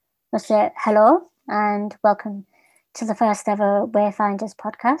I'll say hello and welcome to the first ever WayFinders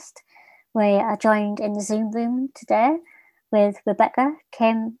podcast. We are joined in the Zoom room today with Rebecca,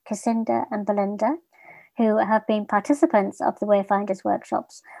 Kim, Cassandra, and Belinda, who have been participants of the WayFinders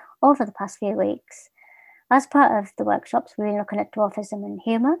workshops over the past few weeks. As part of the workshops, we've been looking at dwarfism and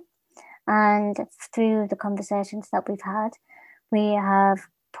humour, and through the conversations that we've had, we have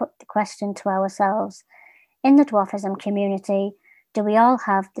put the question to ourselves: in the dwarfism community, do we all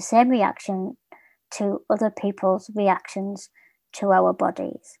have the same reaction to other people's reactions to our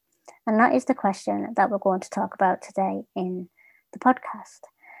bodies? And that is the question that we're going to talk about today in the podcast.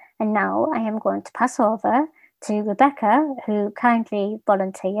 And now I am going to pass over to Rebecca, who kindly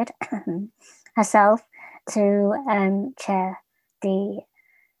volunteered herself to chair the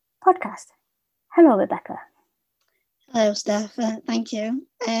podcast. Hello, Rebecca. Hello, Steph. Thank you.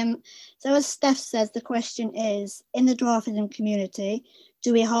 So as Steph says, the question is, in the dwarfism community,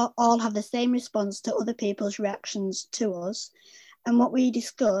 do we all have the same response to other people's reactions to us? And what we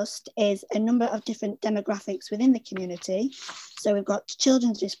discussed is a number of different demographics within the community. So we've got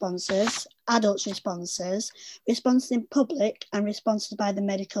children's responses, adults' responses, responses in public, and responses by the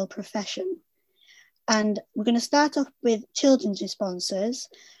medical profession. And we're going to start off with children's responses.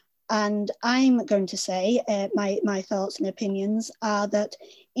 And I'm going to say my thoughts and opinions are that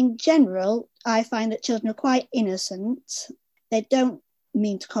in general, I find that children are quite innocent. They don't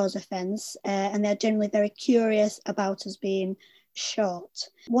mean to cause offence, and they're generally very curious about us being short.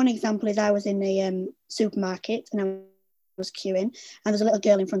 One example is I was in a supermarket and I was queuing, and there's a little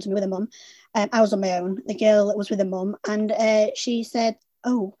girl in front of me with a mum. I was on my own. The girl was with a mum, and she said,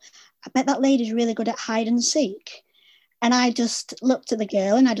 "Oh, I bet that lady's really good at hide and seek." And I just looked at the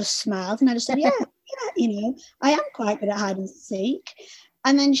girl and I just smiled and I just said, yeah, I am quite good at hide and seek.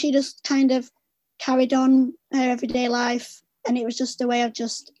 And then she just kind of carried on her everyday life. And it was just a way of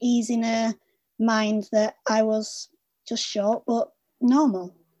just easing her mind that I was just short, but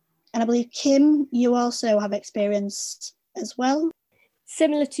normal. And I believe, Kim, you also have experienced as well.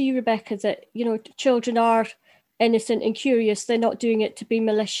 Similar to you, Rebecca, that, children are innocent and curious. They're not doing it to be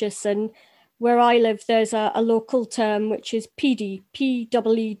malicious. And where I live, there's a local term, which is PEDIE, P-E-E-D-I-E,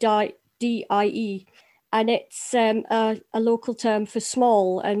 and it's a local term for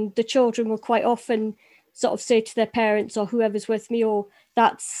small. And the children will quite often sort of say to their parents or whoever's with me, "Oh,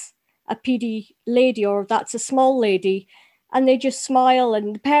 that's a PEDIE lady," or "that's a small lady." And they just smile,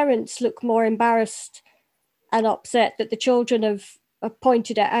 and the parents look more embarrassed and upset that the children have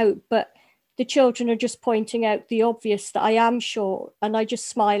pointed it out. But the children are just pointing out the obvious, that I am short, and I just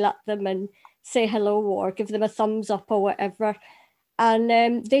smile at them and say hello or give them a thumbs up or whatever, and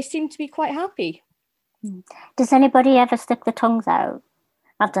they seem to be quite happy. Does anybody ever stick their tongues out?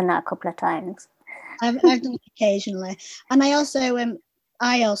 I've done that a couple of times. I've done it occasionally, and I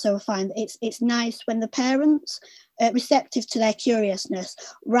also find it's nice when the parents are receptive to their curiousness,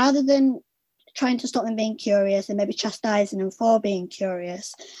 rather than trying to stop them being curious and maybe chastising them for being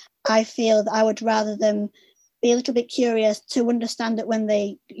curious. I feel that I would rather them be a little bit curious to understand that when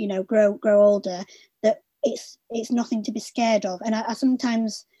they, grow older, that it's nothing to be scared of. And I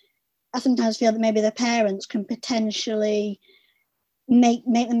sometimes feel that maybe the parents can potentially make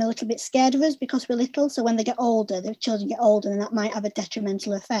them a little bit scared of us because we're little. So when they get older, the children get older, and that might have a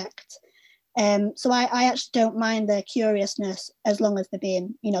detrimental effect. So I actually don't mind their curiousness as long as they're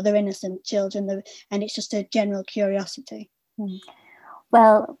being, they're innocent children, and it's just a general curiosity.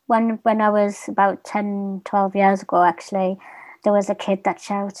 Well, when I was about 10, 12 years ago, actually, there was a kid that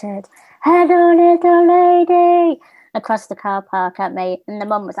shouted, "Hello, little lady," across the car park at me. And the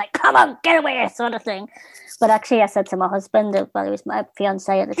mum was like, "Come on, get away," sort of thing. But actually, I said to my husband, well, he was my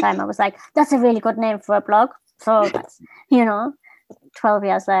fiance at the time, I was like, "That's a really good name for a blog." So that's, 12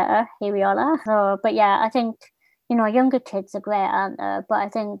 years later, here we all are. So, but yeah, I think, younger kids are great, aren't they? But I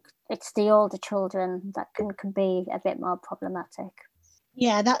think it's the older children that can be a bit more problematic.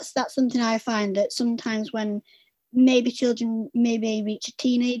 Yeah, that's something I find, that sometimes when maybe children maybe reach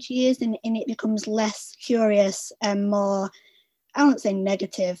teenage years and it becomes less curious and more, I wouldn't say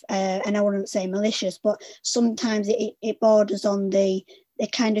negative, and I wouldn't say malicious, but sometimes it borders on they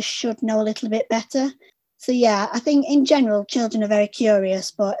kind of should know a little bit better. So yeah, I think in general children are very curious,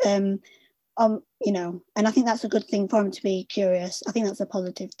 but and I think that's a good thing for them to be curious. I think that's a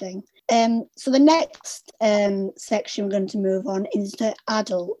positive thing. So the next section we're going to move on is to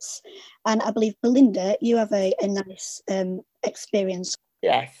adults, and I believe, Belinda, you have a nice experience.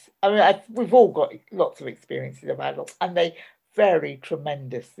 Yes, I mean, we've all got lots of experiences of adults, and they vary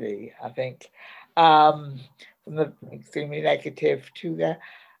tremendously, I think, from the extremely negative to the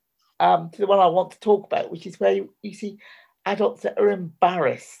one I want to talk about, which is where you see adults that are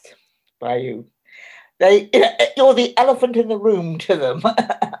embarrassed by you. You're the elephant in the room to them.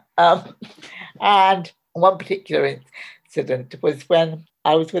 And one particular incident was when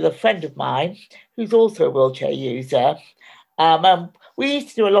I was with a friend of mine who's also a wheelchair user. We used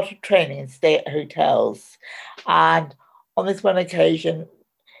to do a lot of training and stay at hotels. And on this one occasion,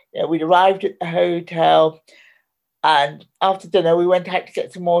 we'd arrived at the hotel, and after dinner, we went out to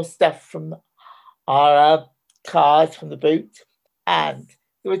get some more stuff from our cars from the boot. And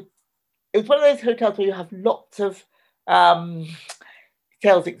it was one of those hotels where you have lots of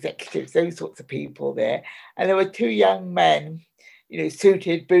sales executives, those sorts of people there. And there were two young men,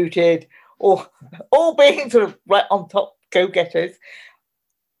 suited, booted, all being sort of right on top go-getters,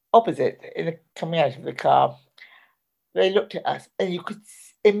 opposite, coming out of the car. They looked at us, and you could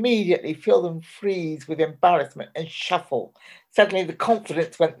immediately feel them freeze with embarrassment and shuffle. Suddenly the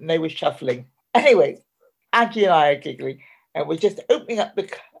confidence went and they were shuffling. Anyway, Angie and I are giggling, and we're just opening up the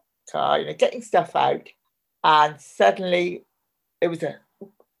car, getting stuff out, and suddenly it was an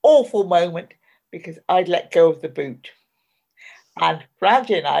awful moment because I'd let go of the boot. And for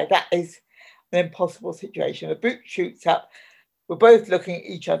Angie and I, that is an impossible situation. The boot shoots up. We're both looking at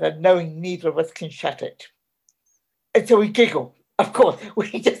each other, knowing neither of us can shut it. And so we giggle. Of course,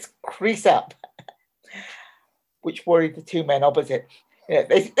 we just crease up, which worried the two men opposite.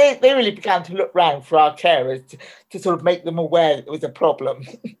 They really began to look round for our carers to sort of make them aware that there was a problem.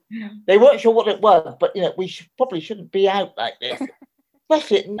 They weren't sure what it was, but we probably shouldn't be out like this,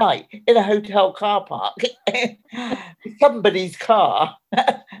 especially at night in a hotel car park, somebody's car.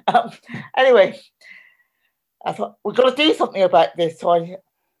 Anyway, I thought we've got to do something about this. So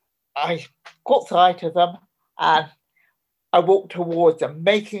I caught sight of them and I walked towards them,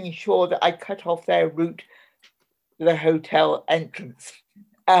 making sure that I cut off their route to the hotel entrance.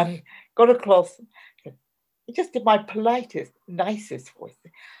 Got across, just in my politest, nicest voice.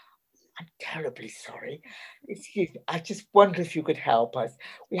 I'm terribly sorry. Excuse me, I just wonder if you could help us.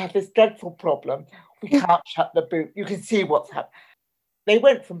 We have this dreadful problem. We can't shut the boot. You can see what's happened. They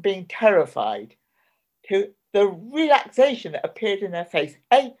went from being terrified to the relaxation that appeared in their face.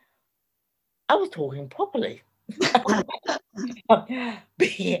 I was talking properly.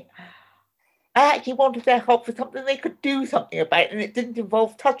 B, I actually wanted their help for something they could do something about, and it didn't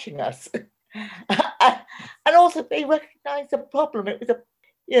involve touching us. And also, they recognised the problem.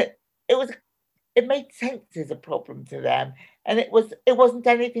 It made sense as a problem to them, and it wasn't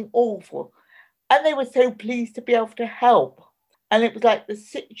anything awful, and they were so pleased to be able to help. And it was like the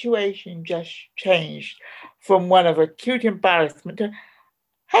situation just changed from one of acute embarrassment to,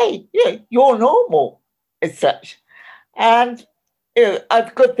 hey, you're normal as such. And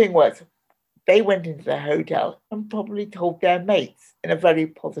the good thing was they went into the hotel and probably told their mates in a very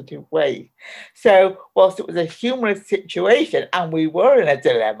positive way. So whilst it was a humorous situation and we were in a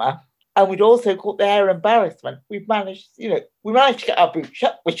dilemma, and we'd also caught their embarrassment, we managed to get our boot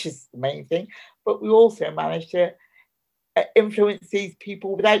shut, which is the main thing, but we also managed to influence these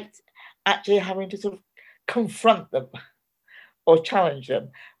people without actually having to sort of confront them or challenge them.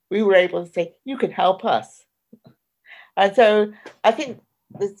 We were able to say, you can help us. And so I think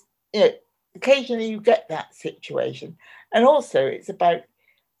there's, occasionally you get that situation. And also it's about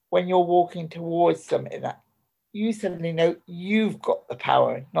when you're walking towards something that you suddenly know you've got the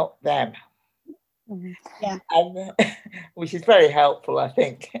power, not them. Mm-hmm. Yeah. And, which is very helpful, I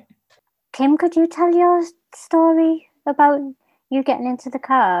think. Kim, could you tell your story about you getting into the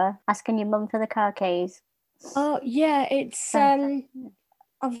car, asking your mum for the car keys? Oh, yeah, it's...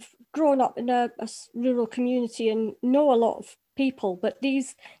 I've grown up in a rural community and know a lot of people, but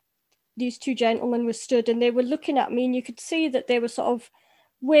these two gentlemen were stood and they were looking at me, and you could see that they were sort of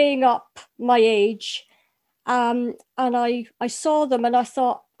weighing up my age. And I saw them and I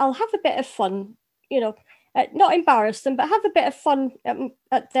thought, I'll have a bit of fun, not embarrass them, but have a bit of fun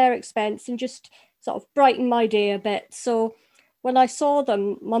at their expense and just sort of brighten my day a bit. So when I saw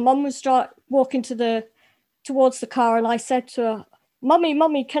them, my mum was walking towards the car, and I said to her,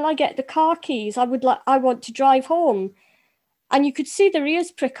 Mummy, can I get the car keys? I want to drive home. And you could see their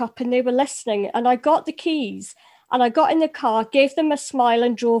ears prick up and they were listening. And I got the keys and I got in the car, gave them a smile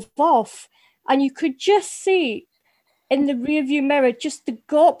and drove off. And you could just see in the rearview mirror, just the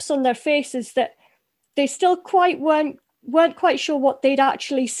gulps on their faces that they still weren't quite sure what they'd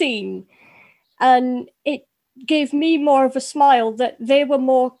actually seen. And it gave me more of a smile that they were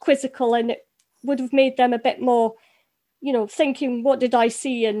more quizzical, and it would have made them a bit more, thinking, what did I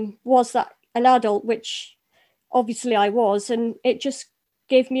see? And was that an adult? Which obviously I was. And it just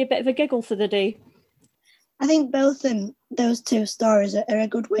gave me a bit of a giggle for the day. I think both those two stories are a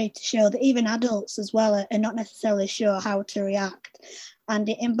good way to show that even adults as well are not necessarily sure how to react. And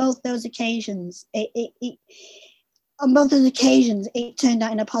in both those occasions, on both those occasions, it turned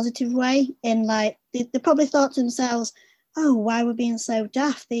out in a positive way. In like they probably thought to themselves, "Oh, why we're being so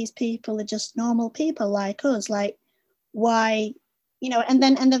daft? These people are just normal people like us. Like, why, you know?" And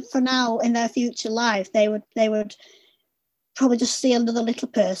then for now in their future life, they would probably just see another little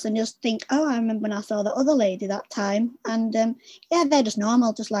person, just think, "Oh, I remember when I saw the other lady that time," and yeah, they're just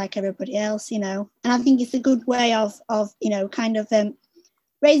normal, just like everybody else, you know. And I think it's a good way of kind of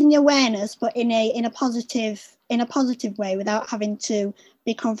raising the awareness, but in a positive way, without having to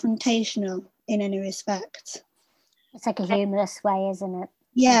be confrontational in any respect. It's like a humorous way, isn't it?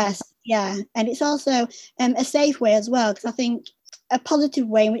 Yes, yeah, and it's also a safe way as well, because I think a positive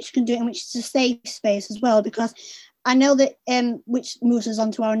way in which you can do it, in which it's a safe space as well, because I know that which moves us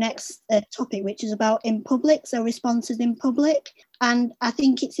on to our next topic, which is about in public, so responses in public. And I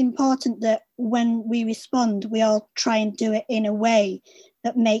think it's important that when we respond, we all try and do it in a way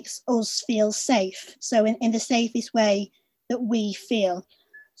that makes us feel safe. So in the safest way that we feel.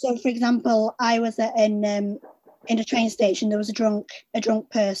 So, for example, I was in a train station. There was a drunk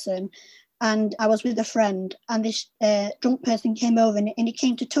person, and I was with a friend, and this drunk person came over and he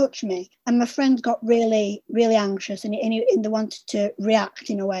came to touch me, and my friend got really, really anxious, and he wanted to react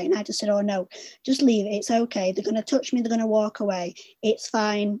in a way, and I just said, "Oh no, just leave it, it's okay, they're going to touch me, they're going to walk away, it's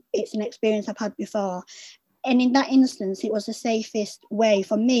fine, it's an experience I've had before." And in that instance, it was the safest way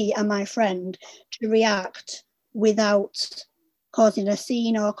for me and my friend to react without causing a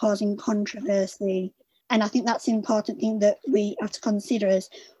scene or causing controversy. And I think that's an important thing that we have to consider, is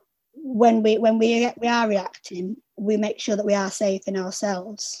when we are reacting, we make sure that we are safe in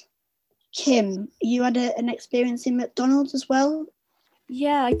ourselves. Kim, you had an experience in McDonald's as well?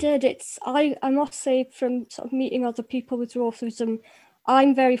 Yeah, I did. I must say, from sort of meeting other people with dwarfism,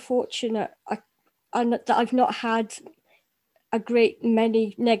 I'm very fortunate and that I've not had a great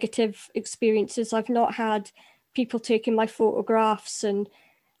many negative experiences. I've not had people taking my photographs and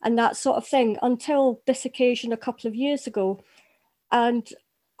that sort of thing until this occasion a couple of years ago. And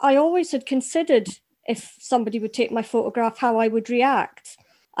I always had considered, if somebody would take my photograph, how I would react.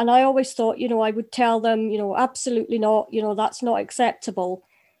 And I always thought, I would tell them, absolutely not, that's not acceptable.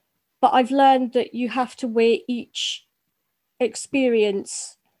 But I've learned that you have to weigh each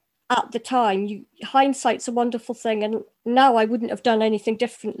experience at the time. Hindsight's a wonderful thing. And now I wouldn't have done anything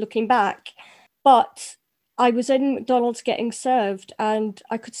different looking back. But I was in McDonald's getting served, and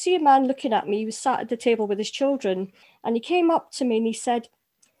I could see a man looking at me. He was sat at the table with his children, and he came up to me and he said,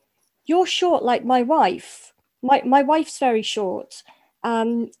 "You're short like my wife. My wife's very short.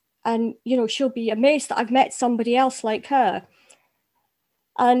 And she'll be amazed that I've met somebody else like her."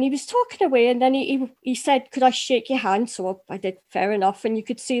 And he was talking away, and then he said, "Could I shake your hand?" So I did, fair enough. And you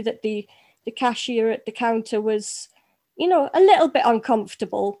could see that the cashier at the counter was, a little bit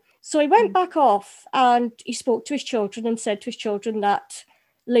uncomfortable. So he went back off and he spoke to his children and said to his children that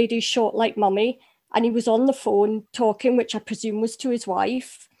lady's short like mummy. And he was on the phone talking, which I presume was to his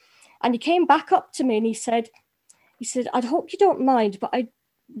wife. And he came back up to me and he said, "I hope you don't mind, but I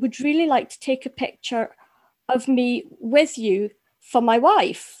would really like to take a picture of me with you for my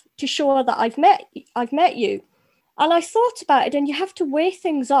wife to show her that I've met you." And I thought about it, and you have to weigh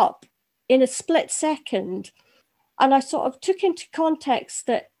things up in a split second. And I sort of took into context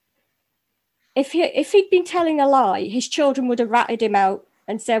that if he'd been telling a lie, his children would have ratted him out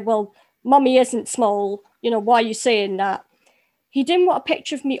and said, "Well, mummy isn't small, why are you saying that?" He didn't want a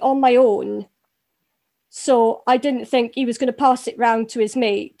picture of me on my own, so I didn't think he was going to pass it round to his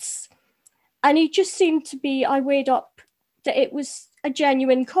mates. And he just seemed to be, I weighed up that it was a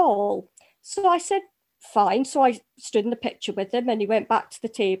genuine call. So I said, fine. So I stood in the picture with him, and he went back to the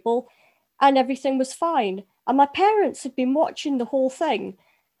table and everything was fine. And my parents had been watching the whole thing,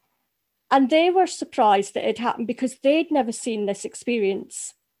 and they were surprised that it happened because they'd never seen this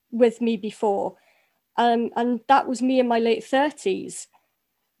experience with me before. And that was me in my late 30s,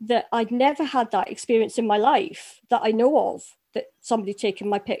 that I'd never had that experience in my life that I know of, that somebody taking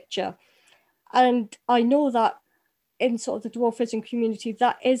my picture. And I know that in sort of the dwarfism community,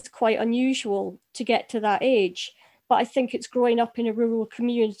 that is quite unusual to get to that age. But I think it's growing up in a rural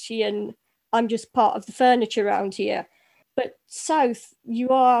community, and I'm just part of the furniture around here. But south, you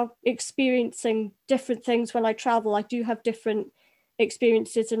are experiencing different things. When I travel, I do have different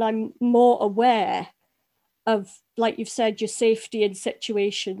experiences, and I'm more aware of, like you've said, your safety in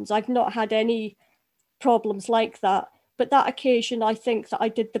situations. I've not had any problems like that. But that occasion, I think that I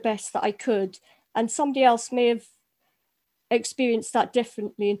did the best that I could. And somebody else may have experienced that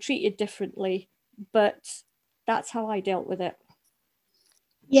differently and treated differently. But that's how I dealt with it.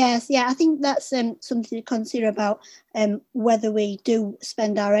 Yes, yeah, I think that's something to consider about whether we do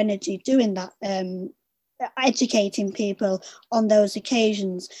spend our energy doing that, educating people on those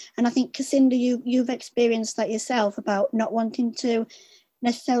occasions. And I think, Cassandra, you've experienced that yourself about not wanting to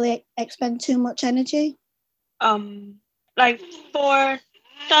necessarily expend too much energy. Like for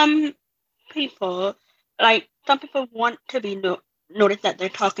some people, like some people want to be noticed that they're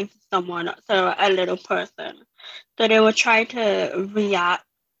talking to someone, so a little person. So they will try to react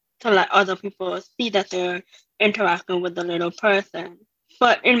to let other people see that they're interacting with the little person.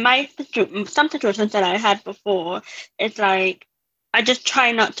 But in some situations that I had before, it's like I just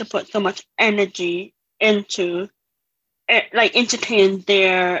try not to put so much energy into it, like entertain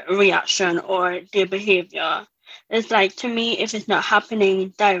their reaction or their behavior. It's like, to me, if it's not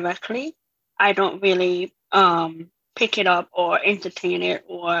happening directly, I don't really pick it up or entertain it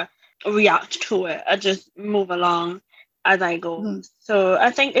or react to it. I just move along as I go. Mm. So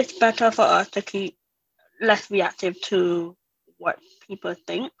I think it's better for us to keep less reactive to what people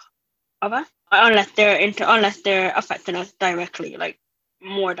think of us, unless they're affecting us directly, like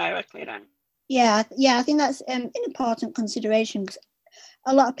more directly than. Yeah, I think that's an important consideration, because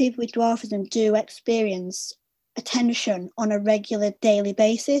a lot of people with dwarfism do experience attention on a regular daily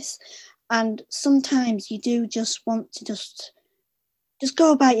basis, and sometimes you do just want to just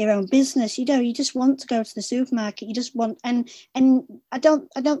go about your own business. You know, you just want to go to the supermarket. You just want, and I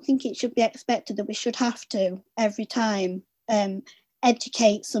don't think it should be expected that we should have to every time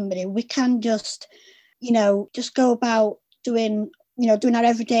educate somebody. We can just, just go about doing our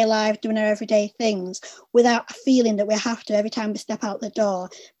everyday life, doing our everyday things, without a feeling that we have to, every time we step out the door,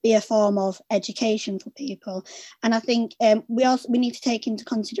 be a form of education for people. And I think we need to take into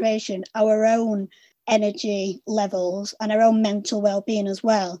consideration our own energy levels and our own mental well-being as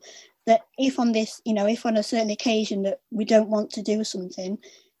well. That if on a certain occasion that we don't want to do something,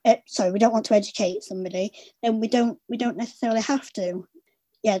 we don't want to educate somebody, then we don't necessarily have to.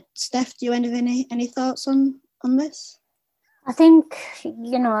 Yeah, Steph, do you have any thoughts on this? I think,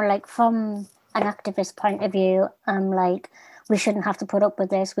 like from an activist point of view, I'm like, we shouldn't have to put up with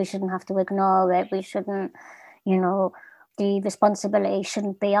this. We shouldn't have to ignore it. We shouldn't, the responsibility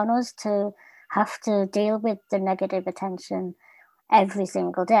shouldn't be on us to have to deal with the negative attention every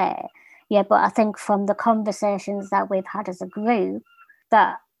single day. Yeah, but I think from the conversations that we've had as a group,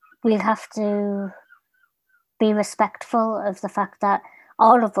 that we'll have to be respectful of the fact that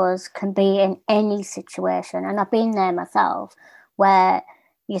all of us can be in any situation. And I've been there myself, where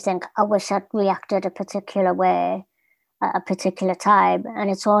you think, I wish I'd reacted a particular way at a particular time. And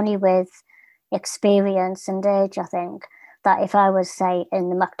it's only with experience and age, I think, that if I was, say, in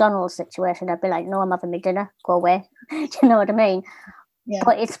the McDonald's situation, I'd be like, no, I'm having my dinner, go away. You know what I mean? Yeah.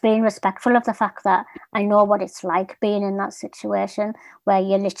 But it's being respectful of the fact that I know what it's like being in that situation where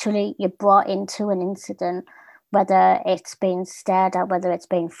you're brought into an incident, whether it's being stared at, whether it's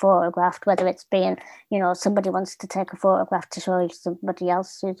being photographed, whether it's being, somebody wants to take a photograph to show you somebody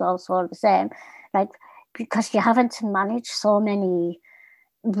else who's also the same. Like, because you're having to manage so many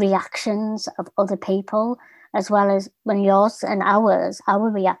reactions of other people, as well as when yours and our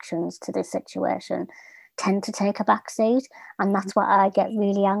reactions to this situation tend to take a backseat, and that's what I get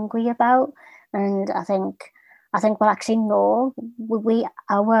really angry about. And I think, well, actually, no,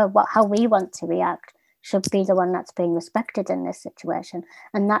 how we want to react should be the one that's being respected in this situation,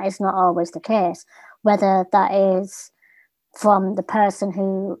 and that is not always the case. Whether that is from the person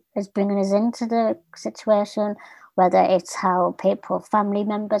who is bringing us into the situation, whether it's how family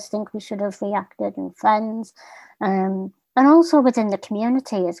members think we should have reacted, and friends, and also within the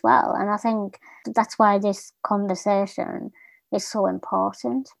community as well. And I think that's why this conversation is so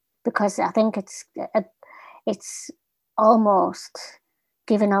important, because I think it's almost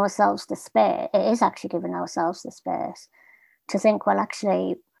giving ourselves the space. It is actually giving ourselves the space to think, well,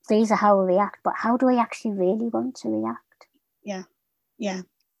 actually, these are how we react, but how do we actually really want to react? Yeah.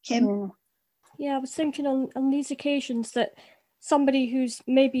 Kim? Yeah, I was thinking on these occasions that somebody who's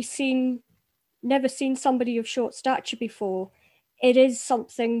maybe never seen somebody of short stature before, it is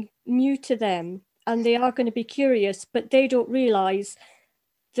something new to them, and they are going to be curious, but they don't realise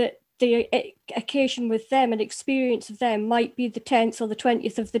that the occasion with them and experience of them might be the 10th or the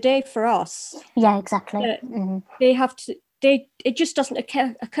 20th of the day for us. Yeah, exactly. They have to. It just doesn't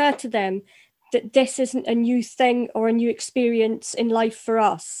occur to them that this isn't a new thing or a new experience in life for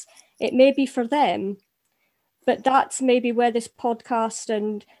us. It may be for them, but that's maybe where this podcast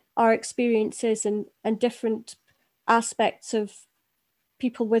and our experiences and different aspects of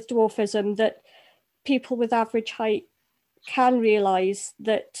people with dwarfism, that people with average height can realise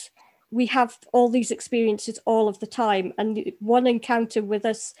that we have all these experiences all of the time, and one encounter with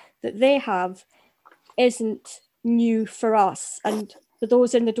us that they have isn't new for us. And for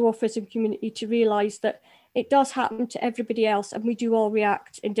those in the dwarfism community to realise that it does happen to everybody else, and we do all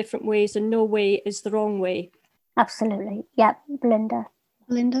react in different ways, and no way is the wrong way. Absolutely. Yeah, Belinda.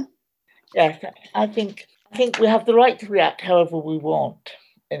 Yes, I think we have the right to react however we want,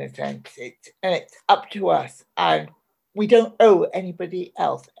 in a sense. It's up to us, and we don't owe anybody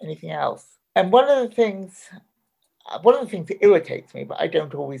else anything else. And one of the things that irritates me, but I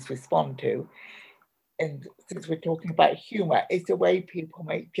don't always respond to, and since we're talking about humour, is the way people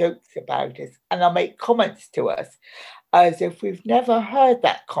make jokes about us, and they'll make comments to us as if we've never heard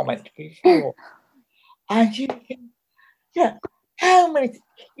that comment before. And you can, yeah, how many?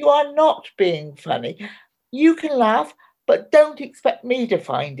 You are not being funny. You can laugh, but don't expect me to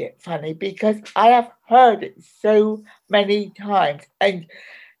find it funny, because I have heard it so many times. And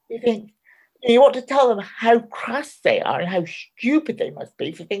you think, you want to tell them how crass they are and how stupid they must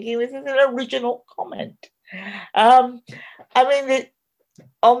be for thinking this is an original comment. I mean,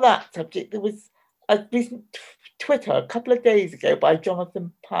 on that subject, there was a recent Twitter a couple of days ago by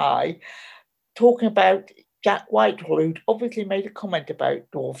Jonathan Pye talking about Jack Whitehall, who'd obviously made a comment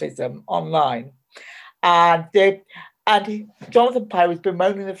about dwarfism online. And Jonathan Pye was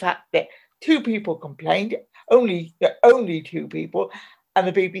bemoaning the fact that two people complained, only two people, and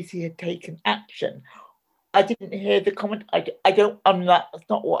the BBC had taken action. I didn't hear the comment. That's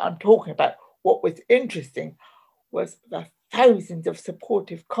not what I'm talking about. What was interesting was the thousands of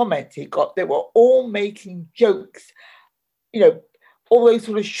supportive comments he got. They were all making jokes, all those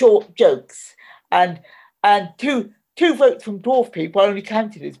sort of short jokes, and two votes from dwarf people only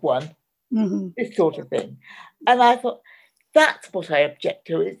counted as one. Mm-hmm. This sort of thing. And I thought, that's what I object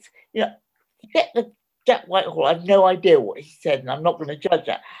to. Is, forget the Jack Whitehall. I have no idea what he said, and I'm not going to judge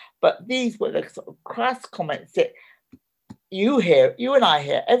that. But these were the sort of crass comments that you and I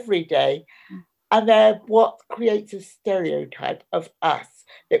hear every day, and they're what creates a stereotype of us,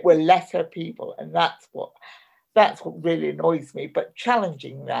 that we're lesser people, and that's what really annoys me. But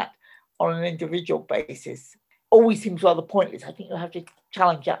challenging that on an individual basis always seems rather pointless. I think you have to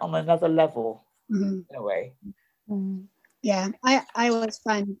challenge that on another level, in a way. Mm. Yeah, I always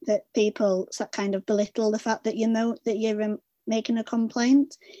find that people kind of belittle the fact that that you're making a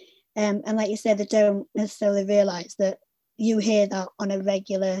complaint, and like you said, they don't necessarily realise that you hear that on a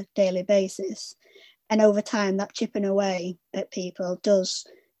regular daily basis, and over time that chipping away at people does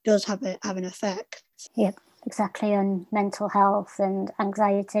have an effect. Yep, exactly, on mental health and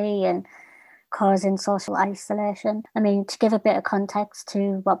anxiety and causing social isolation. I mean, to give a bit of context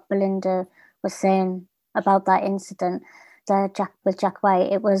to what Belinda was saying about that incident with Jack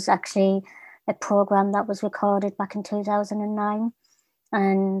White, it was actually a programme that was recorded back in 2009,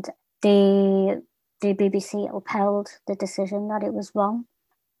 and the BBC upheld the decision that it was wrong.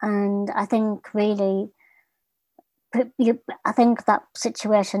 And I think really, I think that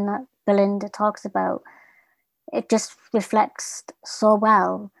situation that Belinda talks about, it just reflects so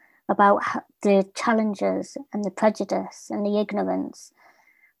well about the challenges and the prejudice and the ignorance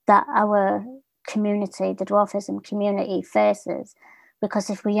that our community, the dwarfism community, faces.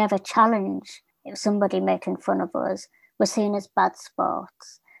 Because if we ever challenge somebody making fun of us, we're seen as bad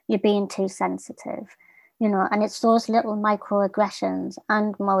sports. You're being too sensitive, and it's those little microaggressions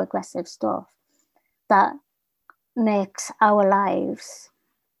and more aggressive stuff that makes our lives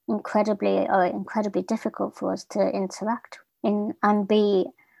incredibly difficult for us to interact in and be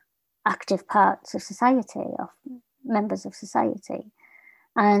active parts of society, of members of society.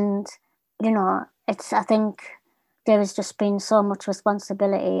 And I think there has just been so much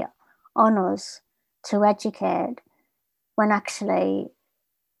responsibility on us to educate, when actually,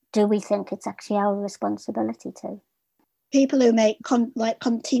 do we think it's actually our responsibility to? People who make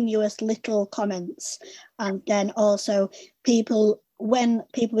continuous little comments, and then also when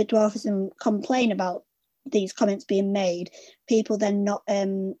people with dwarfism complain about these comments being made, people then not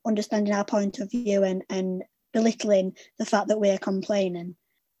understanding our point of view and belittling the fact that we're complaining.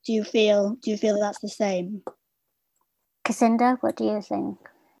 Do you feel that that's the same? Cassandra, what do you think?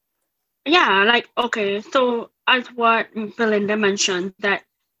 Yeah, okay, so as what Belinda mentioned, that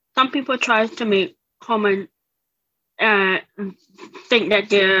some people try to make comments, think that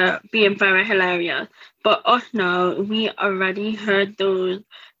they're being very hilarious, but us now, we already heard those,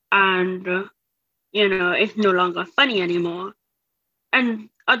 and it's no longer funny anymore. And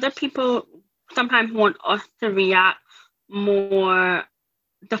other people sometimes want us to react more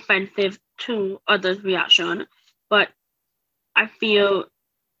defensive to others' reaction, but I feel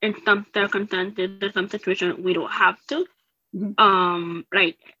in some circumstances, in some situations, we don't have to.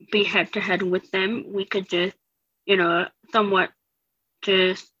 like be head to head with them. We could just, somewhat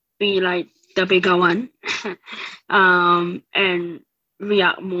just be like the bigger one, and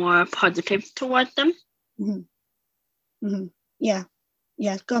react more positive towards them. Yeah.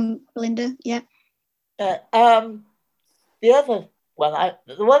 Go on, Belinda. Yeah. The other one,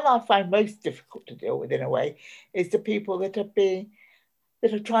 the one I find most difficult to deal with in a way, is the people that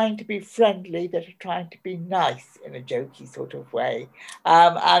are trying to be friendly, that are trying to be nice in a jokey sort of way.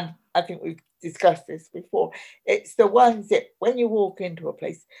 And I think we've discussed this before. It's the ones that when you walk into a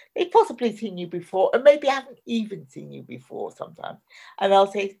place, they've possibly seen you before, and maybe haven't even seen you before sometimes. And they'll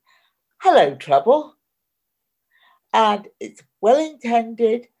say, "Hello, Trouble." And it's well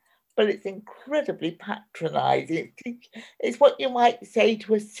intended, but it's incredibly patronising. It's what you might say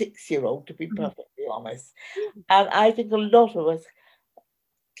to a 6-year-old, to be perfectly honest. And I think a lot of us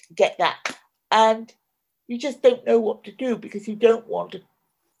get that, and you just don't know what to do, because you don't want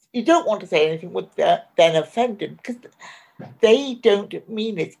to say anything would then offend them, because they don't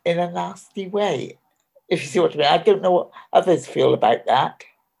mean it in a nasty way, if you see what I mean. I don't know what others feel about that.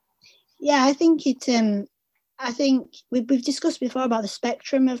 Yeah, I think we've discussed before about the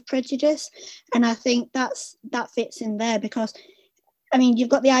spectrum of prejudice, and I think that fits in there, because I mean, you've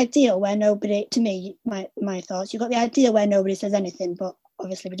got the ideal where nobody, to me, my thoughts, you've got the ideal where nobody says anything, but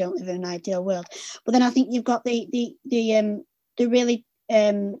obviously we don't live in an ideal world. But then I think you've got the really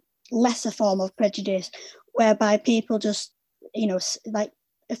lesser form of prejudice, whereby people just, like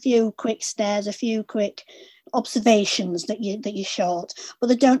a few quick stares, a few quick observations that you short, but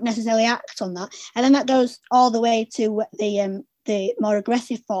they don't necessarily act on that. And then that goes all the way to the more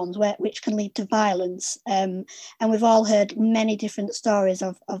aggressive forms, which can lead to violence. And we've all heard many different stories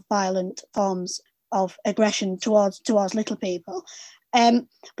of violent forms of aggression towards little people. But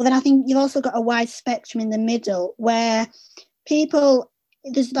then I think you've also got a wide spectrum in the middle, where people,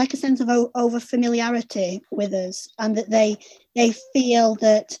 there's like a sense of over familiarity with us, and that they feel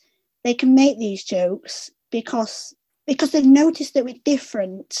that they can make these jokes because they've noticed that we're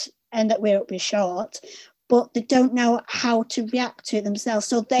different and that we're short, but they don't know how to react to it themselves.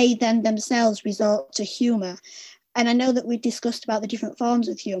 So they then themselves resort to humour. And I know that we discussed about the different forms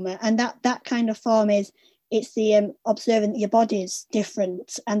of humour, and that kind of form it's the observing that your body's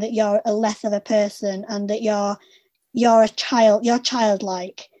different, and that you're a less of a person, and that you're a child, you're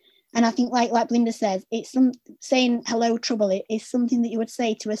childlike. And I think, like Belinda says, it's saying "hello, Trouble" it is something that you would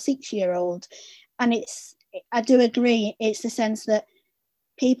say to a 6-year-old. And I do agree, it's the sense that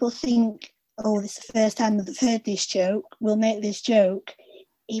people think, oh, this is the first time that they've heard this joke, we'll make this joke,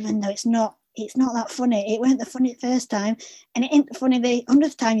 even though it's not that funny. It weren't the funny first time, and it ain't funny the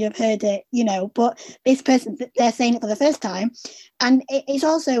 100th time you've heard it, but this person, they're saying it for the first time. And it's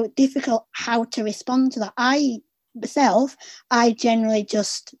also difficult how to respond to that. I generally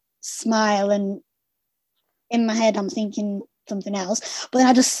just smile, and in my head I'm thinking something else, but then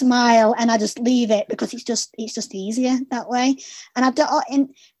I just smile and I just leave it, because it's just easier that way. And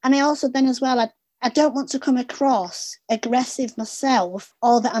I also then as well, I don't want to come across aggressive myself,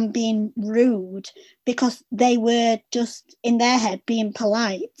 or that I'm being rude, because they were just in their head being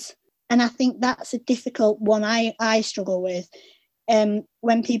polite. And I think that's a difficult one I struggle with.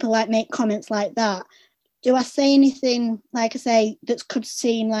 When people make comments like that, do I say anything, like I say, that could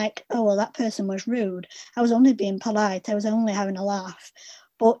seem like, oh, well, that person was rude. I was only being polite. I was only having a laugh.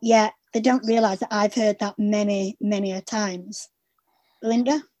 But yet they don't realise that I've heard that many, many a times.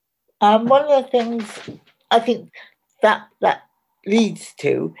 Belinda? One of the things I think that leads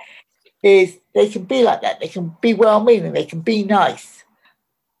to is they can be like that. They can be well-meaning. They can be nice.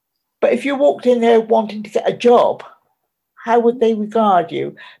 But if you walked in there wanting to get a job, how would they regard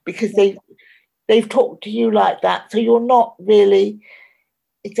you? Because they've talked to you like that, so you're not really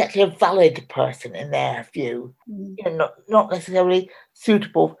exactly a valid person in their view. You're not necessarily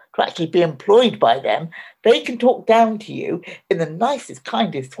suitable to actually be employed by them. They can talk down to you in the nicest,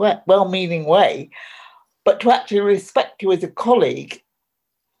 kindest, well-meaning way, but to actually respect you as a colleague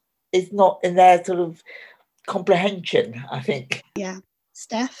is not in their sort of comprehension, I think. Yeah.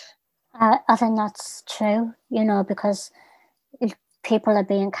 Steph? I think that's true, because people are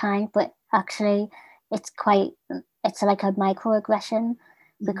being kind, but actually it's like a microaggression,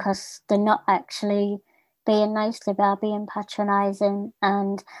 because they're not actually being nice, they are being patronising,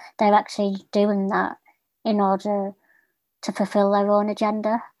 and they're actually doing that in order to fulfill their own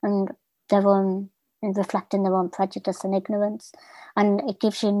agenda and reflecting their own prejudice and ignorance. And it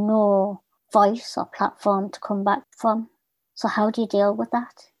gives you no voice or platform to come back from. So how do you deal with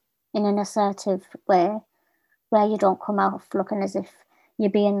that in an assertive way, where you don't come out looking as if you're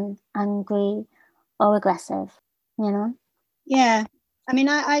being angry or aggressive, Yeah, I mean,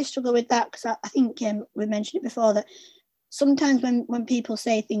 I struggle with that because I think we mentioned it before that sometimes when people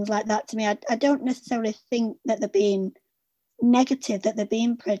say things like that to me, I don't necessarily think that they're being negative, that they're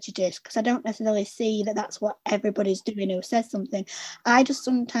being prejudiced, because I don't necessarily see that that's what everybody's doing who says something. I just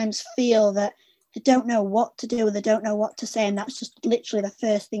sometimes feel that they don't know what to do, they don't know what to say, and that's just literally the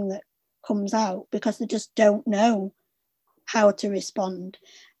first thing that comes out because they just don't know how to respond.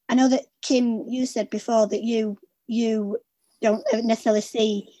 I know that Kim, you said before that you don't necessarily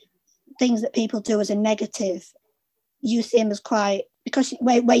see things that people do as a negative. You see them as quite, because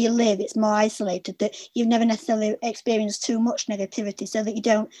where you live, it's more isolated, that you've never necessarily experienced too much negativity, so that you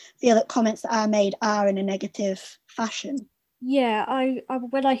don't feel that comments that are made are in a negative fashion. Yeah, I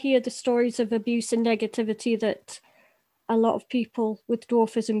when I hear the stories of abuse and negativity that a lot of people with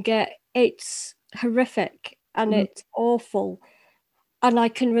dwarfism get, it's horrific and it's awful. And I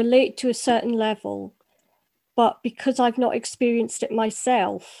can relate to a certain level, but because I've not experienced it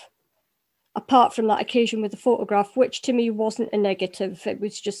myself, apart from that occasion with the photograph, which to me wasn't a negative, it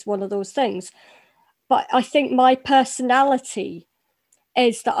was just one of those things. But I think my personality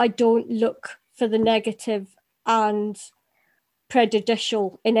is that I don't look for the negative and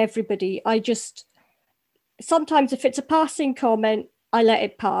prejudicial in everybody. I just, sometimes if it's a passing comment, I let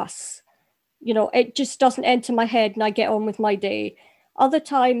it pass. You know, it just doesn't enter my head and I get on with my day. Other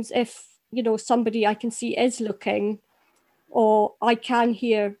times, if, you know, somebody I can see is looking, or I can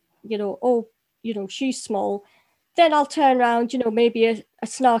hear, you know, oh, you know, she's small, then I'll turn around, you know, maybe a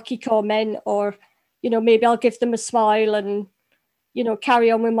snarky comment, or, you know, maybe I'll give them a smile and, you know,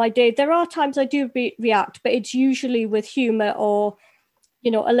 carry on with my day. There are times I do react, but it's usually with humor or,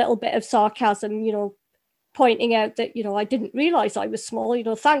 you know, a little bit of sarcasm, you know, pointing out that, you know, I didn't realize I was small, you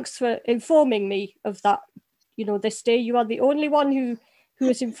know, thanks for informing me of that, you know, this day. You are the only one who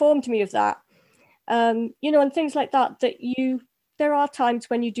has informed me of that. You know, and things like that, there are times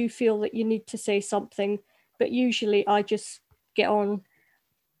when you do feel that you need to say something, but usually I just get on.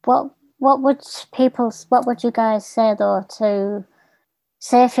 What would you guys say though, to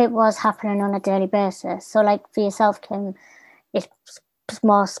say if it was happening on a daily basis? So like for yourself, Kim, it's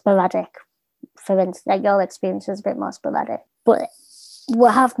more sporadic. For instance, like your experience is a bit more sporadic, but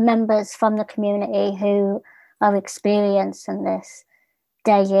we'll have members from the community who are experiencing this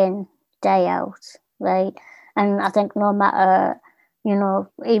day in, day out, right? And I think no matter, you know,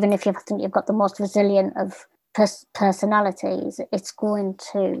 even if you think you've got the most resilient of personalities, it's going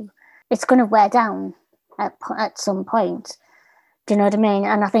to wear down at some point. Do you know what I mean?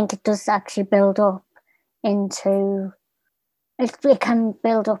 And I think it does actually build up into, it can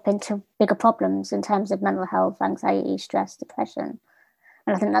build up into bigger problems in terms of mental health, anxiety, stress, depression.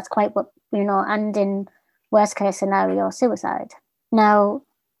 And I think that's quite what, you know, and in worst case scenario, suicide. Now,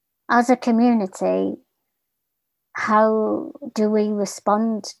 as a community, how do we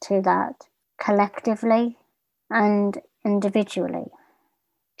respond to that collectively and individually?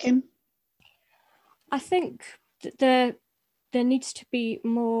 Kim? I think that there needs to be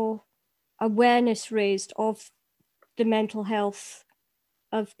more awareness raised of the mental health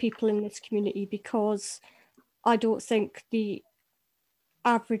of people in this community, because I don't think the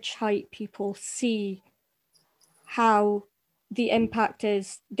average height people see how the impact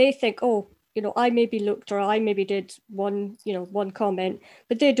is. They think, oh, you know, I maybe looked, or I maybe did one, you know, one comment,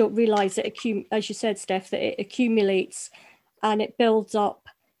 but they don't realize that as you said, Steph, that it accumulates and it builds up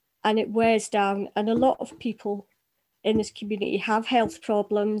and it wears down. And a lot of people in this community have health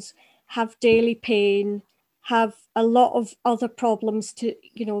problems, have daily pain, have a lot of other problems to,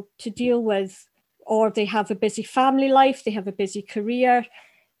 you know, to deal with, or they have a busy family life, they have a busy career,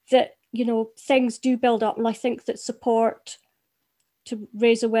 that, you know, things do build up. And I think that support, to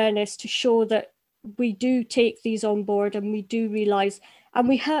raise awareness, to show that we do take these on board and we do realize, and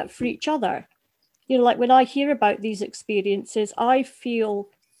we hurt for each other. You know, like when I hear about these experiences, I feel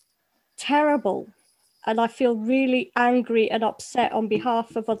terrible and I feel really angry and upset on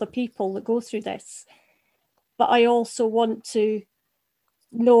behalf of other people that go through this. But I also want to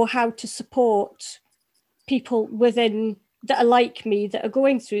know how to support people within that are like me, that are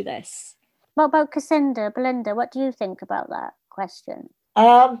going through this. What about Cassandra, Belinda? What do you think about that question?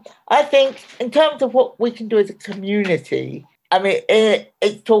 I think in terms of what we can do as a community, I mean,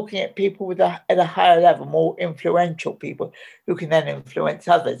 it's talking at people at a higher level, more influential people who can then influence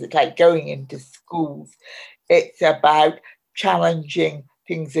others. It's like going into schools. It's about challenging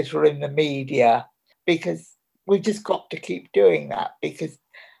things that are in the media, because we've just got to keep doing that, because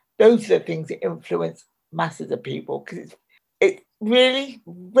those are the things that influence masses of people, because it's really,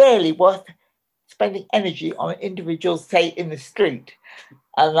 really worth spending energy on individuals, say, in the street.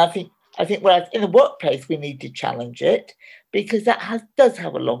 And I think whereas in the workplace we need to challenge it, because that does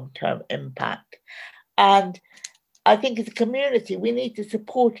have a long-term impact. And I think as a community, we need to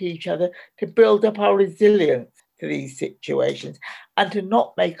support each other to build up our resilience to these situations and to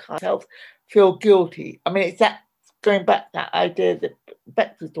not make ourselves feel guilty. I mean, it's that going back to that idea that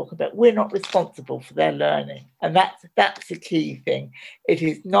Bex was talking about, we're not responsible for their learning. And that's the key thing. It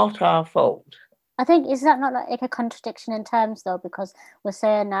is not our fault. I think, is that not like a contradiction in terms though? Because we're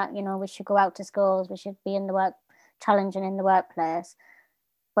saying that, you know, we should go out to schools, we should be in the work, challenging in the workplace.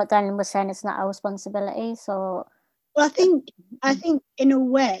 But then we're saying it's not our responsibility. So well, I think in a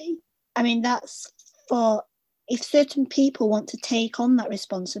way, I mean, that's for if certain people want to take on that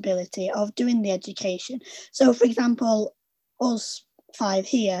responsibility of doing the education. So, for example, us 5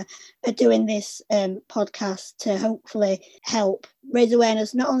 here are doing this podcast to hopefully help raise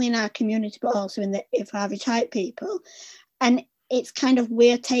awareness not only in our community but also in the average height people. And it's kind of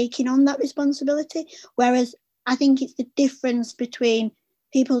we're taking on that responsibility. Whereas I think it's the difference between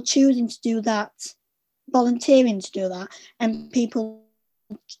people choosing to do that, volunteering to do that, and people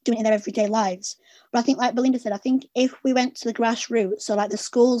doing it in their everyday lives. But I think, like Belinda said, I think if we went to the grassroots, so like the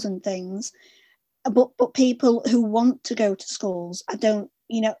schools and things, but people who want to go to schools, I don't,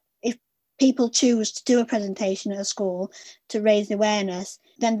 you know, if people choose to do a presentation at a school to raise awareness,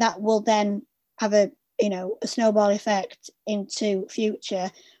 then that will then have a, you know, a snowball effect into future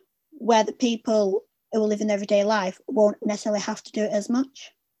where the people who will live in their everyday life won't necessarily have to do it as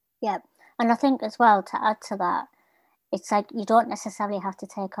much. Yeah, and I think as well, to add to that, it's like you don't necessarily have to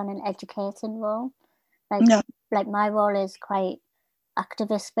take on an educating role. Like my role is quite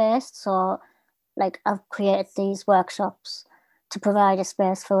activist based, so like I've created these workshops to provide a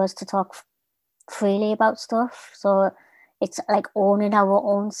space for us to talk freely about stuff. So it's like owning our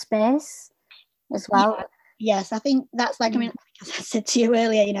own space as well. Yeah. Yes, I think that's like, I mean, as I said to you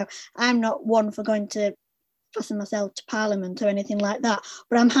earlier, you know, I'm not one for going to fasten myself to Parliament or anything like that,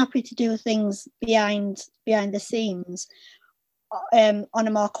 but I'm happy to do things behind the scenes on a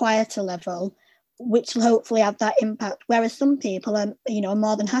more quieter level, which will hopefully have that impact. Whereas some people are, you know,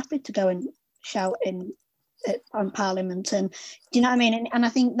 more than happy to go and shout in on Parliament, and do you know what I mean? And I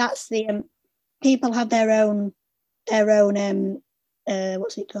think that's the people have their own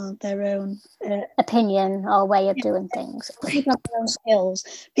what's it called? Their own opinion or way of doing things. People have their own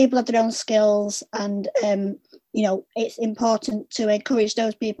skills. People have their own skills, and you know, it's important to encourage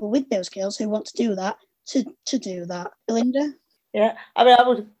those people with those skills who want to do that to do that. Belinda? Yeah, I mean, I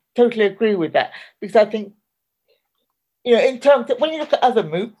would totally agree with that, because I think, you know, in terms of when you look at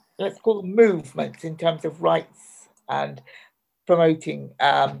other let's call them movements in terms of rights and promoting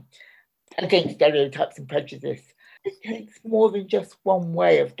against stereotypes and prejudice, it takes more than just one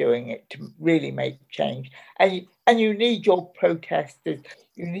way of doing it to really make change. And you need your protesters,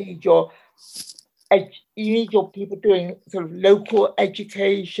 you need your people doing sort of local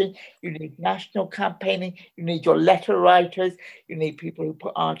education, you need national campaigning, you need your letter writers, you need people who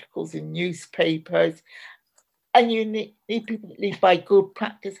put articles in newspapers, and you need people that lead by good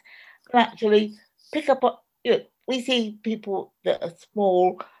practice and actually pick up on, you know, we see people that are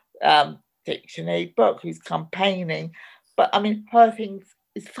small, dictionary book who's campaigning, but I mean, her thing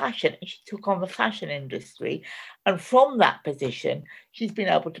is fashion, and she took on the fashion industry, and from that position she's been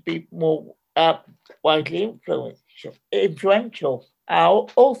able to be more widely influential.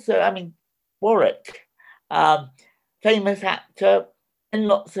 Also, I mean, Warwick, famous actor in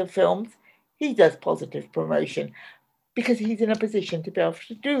lots of films, he does positive promotion because he's in a position to be able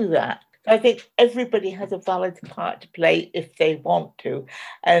to do that. I think everybody has a valid part to play if they want to,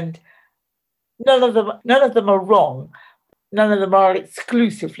 and none of them are wrong. None of them are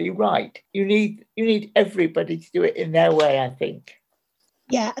exclusively right. You need everybody to do it in their way, I think.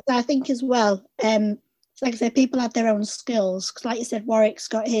 Yeah, I think as well. Like I said, people have their own skills. Because, like you said, Warwick's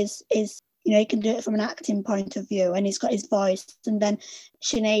got his. You know, he can do it from an acting point of view, and he's got his voice. And then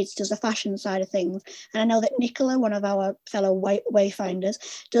Sinead does the fashion side of things. And I know that Nicola, one of our fellow Wayfinders,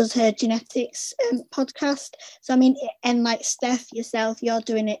 does her genetics podcast. So I mean, and like Steph, yourself, you're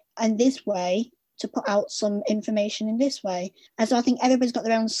doing it in this way to put out some information in this way. And so I think everybody's got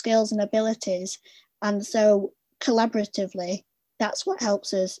their own skills and abilities, and so collaboratively, that's what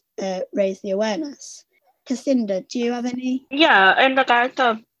helps us raise the awareness. Cassandra, do you have any? Yeah, in regards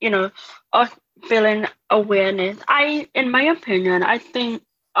of, you know, us building awareness, in my opinion, I think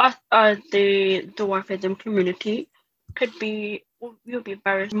us as the dwarfism community will be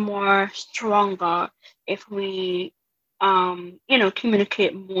very more stronger if we you know,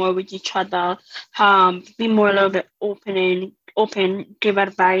 communicate more with each other, be more a little bit open, give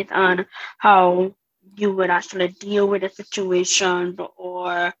advice on how you would actually deal with a situation,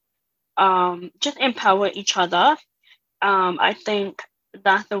 or just empower each other. I think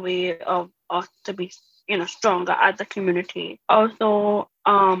that's the way of us to be, stronger as a community. Also,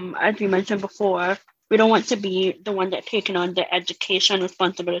 as we mentioned before, we don't want to be the one that taking on the education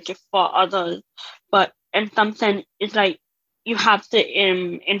responsibility for others, but in some sense, it's like you have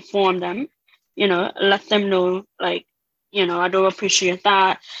to inform them, let them know, like, I don't appreciate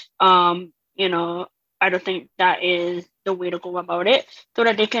that. I don't think that is the way to go about it, so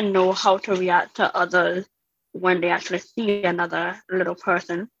that they can know how to react to others when they actually see another little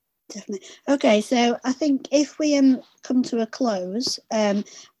person. Definitely. Okay, so I think if we come to a close, and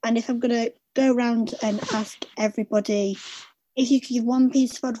if I'm going to go around and ask everybody if you could give one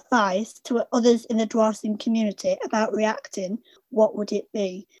piece of advice to others in the Dwarfism community about reacting, what would it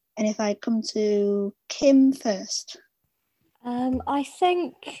be? And if I come to Kim first. I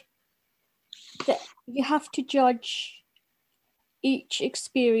think that you have to judge each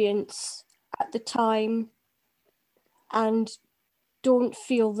experience at the time and don't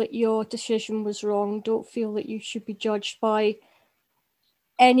feel that your decision was wrong. Don't feel that you should be judged by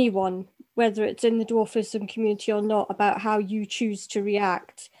anyone, whether it's in the dwarfism community or not, about how you choose to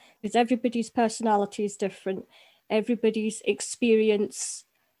react, because everybody's personality is different. Everybody's experience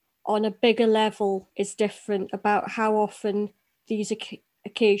on a bigger level is different about how often these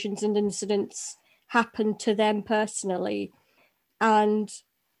occasions and incidents happen to them personally. And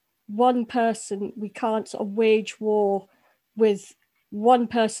one person, we can't sort of wage war with one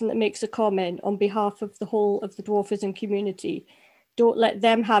person that makes a comment on behalf of the whole of the dwarfism community. Don't let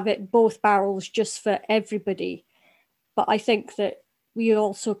them have it both barrels just for everybody. But I think that we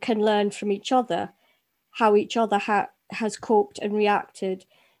also can learn from each other how each other has coped and reacted,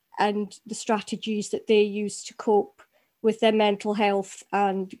 and the strategies that they use to cope with their mental health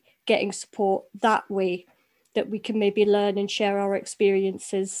and getting support that way, that we can maybe learn and share our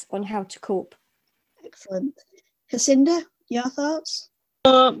experiences on how to cope. Excellent. Jacinda, your thoughts?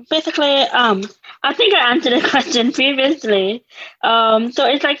 So basically, I think I answered the question previously. So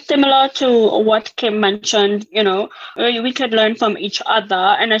it's like similar to what Kim mentioned, we could learn from each other.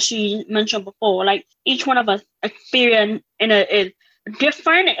 And as she mentioned before, like each one of us experience is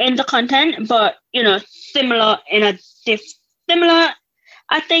different in the content, but, similar in a similar.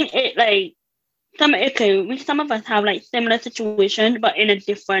 I think it like some of us have like similar situations, but in a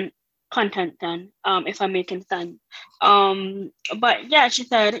different content then, if I'm making sense. But yeah, she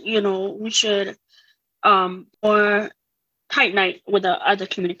said, we should more tight-knit with the other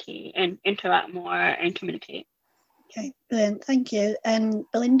community and interact more and communicate. Okay, brilliant. Thank you. And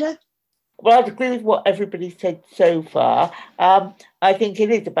Belinda? Well, I'd agree with what everybody said so far. I think it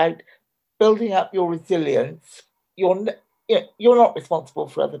is about building up your resilience. You're not responsible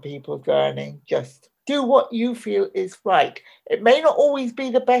for other people's learning. Just do what you feel is right. It may not always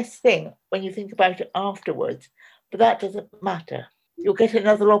be the best thing when you think about it afterwards, but that doesn't matter. You'll get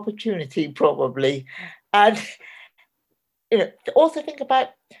another opportunity probably. And also think about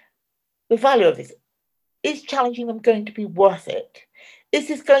the value of this. Is challenging them going to be worth it? Is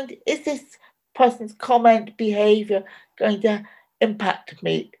this person's comment, behavior going to impact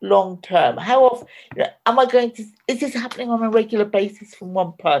me long term? How often am I going to? Is this happening on a regular basis from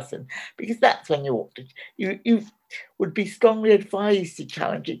one person? Because that's when you would be strongly advised to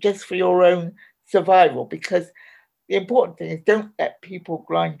challenge it just for your own survival. Because the important thing is don't let people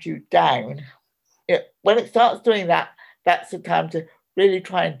grind you down. When it starts doing that, that's the time to really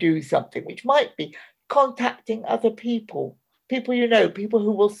try and do something, which might be contacting other people people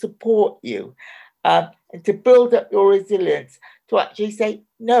who will support you, and to build up your resilience, to actually say,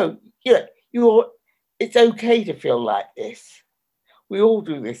 no, it's okay to feel like this. We all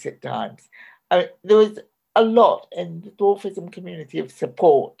do this at times. There is a lot in the dwarfism community of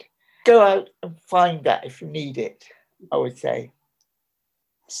support. Go out and find that if you need it, I would say.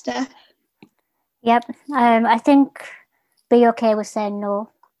 Steph? Yep. I think be okay with saying no.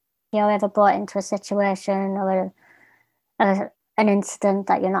 If you're ever brought into a situation or an incident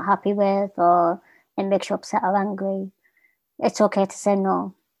that you're not happy with, or it makes you upset or angry, it's okay to say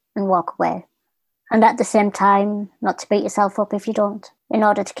no and walk away. And at the same time, not to beat yourself up if you don't, in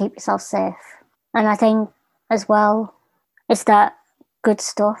order to keep yourself safe. And I think as well, it's that good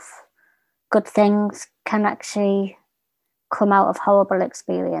stuff, good things can actually come out of horrible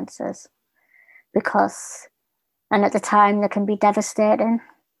experiences. And at the time, they can be devastating,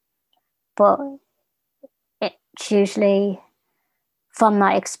 but it's usually from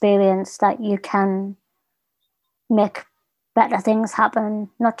that experience that you can make better things happen,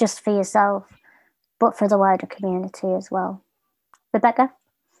 not just for yourself, but for the wider community as well. Rebecca?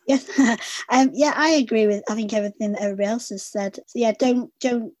 Yes, yeah, I agree with, I think, everything that everybody else has said. So yeah, don't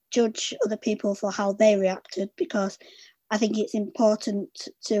judge other people for how they reacted, because I think it's important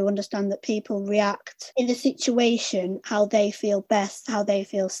to understand that people react in the situation how they feel best, how they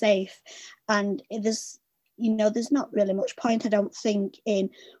feel safe. And there's not really much point, I don't think, in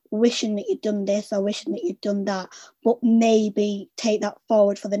wishing that you'd done this or wishing that you'd done that, but maybe take that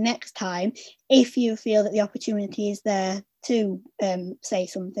forward for the next time if you feel that the opportunity is there to say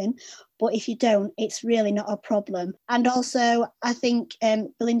something. But if you don't, it's really not a problem. And also, I think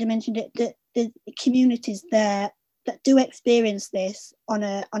Belinda mentioned it, that the communities there that do experience this on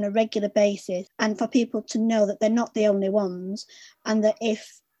a regular basis, and for people to know that they're not the only ones, and that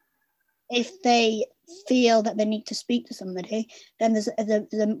if they feel that they need to speak to somebody, then there's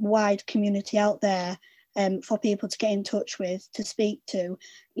a wide community out there for people to get in touch with, to speak to,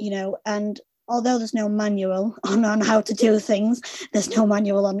 and although there's no manual on how to do things, there's no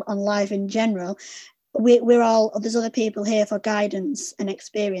manual on life in general, there's other people here for guidance and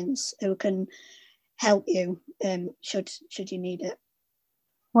experience who can help you should you need it.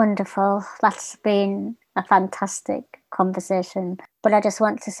 Wonderful. That's been a fantastic conversation. But I just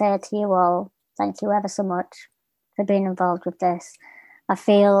want to say to you all, thank you ever so much for being involved with this. I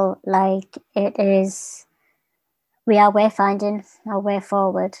feel like we are wayfinding our way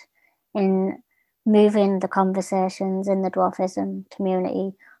forward in moving the conversations in the dwarfism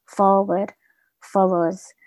community forward for us.